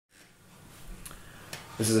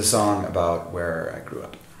This is a song about where I grew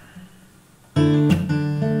up.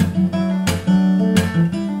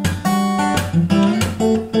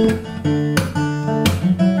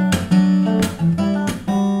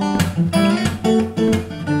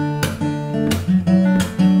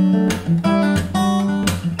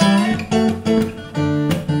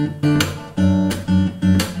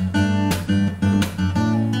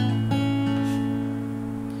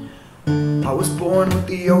 I was born with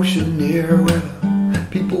the ocean near, where the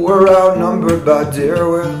people were outnumbered by deer,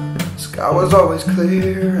 where the sky was always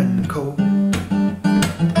clear and cold.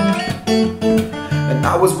 And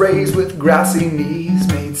I was raised with grassy knees,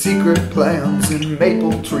 made secret plans in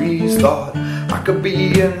maple trees, thought I could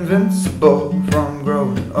be invincible from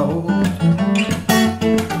growing old.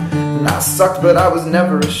 And I sucked, but I was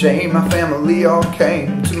never ashamed. My family all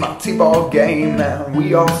came to my t-ball game, and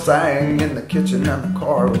we all sang in the kitchen and the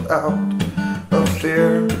car without a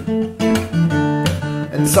fear.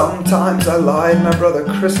 And sometimes I lied, my brother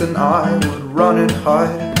Chris and I would run and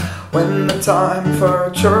hide when the time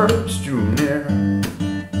for church drew near.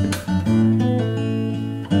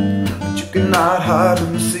 But you cannot hide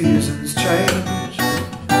when the seasons change,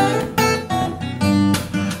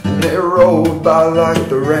 and they roll by like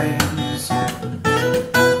the rains.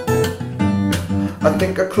 I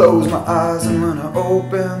think I close my eyes, and when I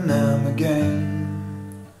open them again,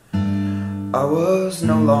 I was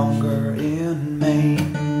no longer in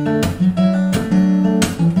Maine.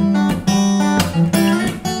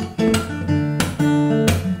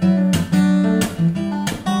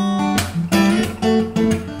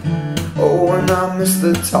 Oh, and I miss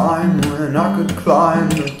the time when I could climb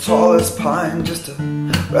the tallest pine just to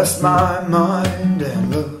rest my mind and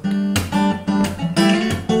look.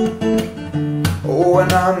 Oh,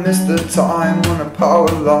 and I miss the time when a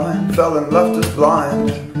power line fell and left us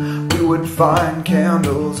blind, we would find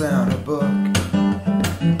candles and a book.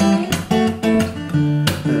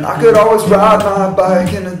 And I could always ride my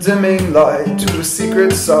bike in a dimming light to a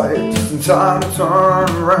secret site, just in time to turn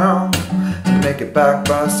around and make it back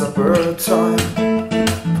by supper time.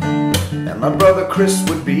 And my brother Chris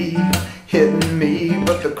would be hitting me,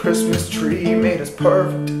 but the Christmas tree made us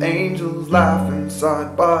perfect angels laughing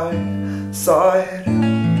side by side.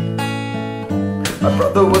 My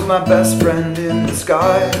brother was my best friend in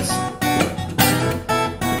disguise.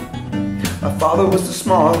 My father was the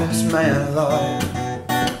smartest man alive,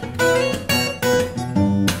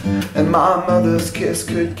 and my mother's kiss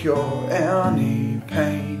could cure any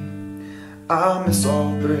pain. I miss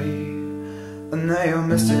all three, and they are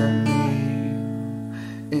missing me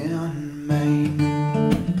in Maine.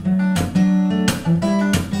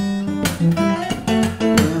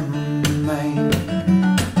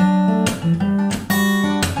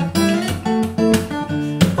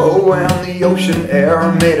 Oh, and the ocean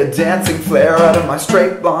air made a dancing flare out of my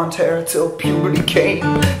straight blonde hair, till puberty came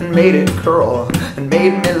and made it curl, and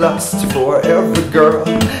made me lust for every girl,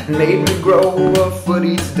 and made me grow a foot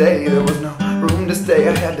each day. There was no room to stay,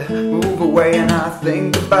 I had to move away, and I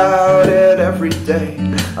think about it every day.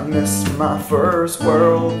 I miss my first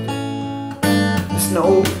world. The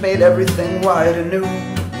snow made everything white and new,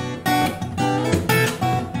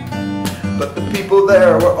 but the people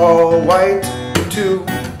there were all white too.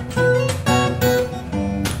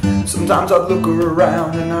 Sometimes I'd look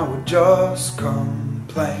around and I would just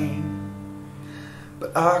complain,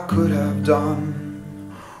 but I could have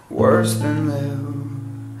done worse than live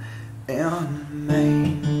in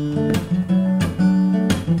Maine.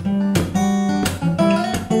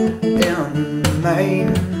 In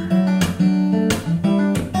Maine.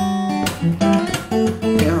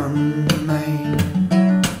 In Maine.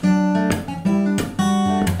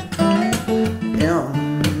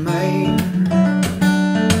 In Maine.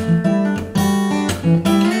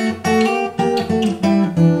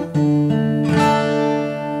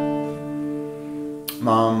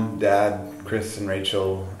 Mom, Dad, Chris and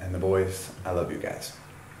Rachel and the boys, I love you guys.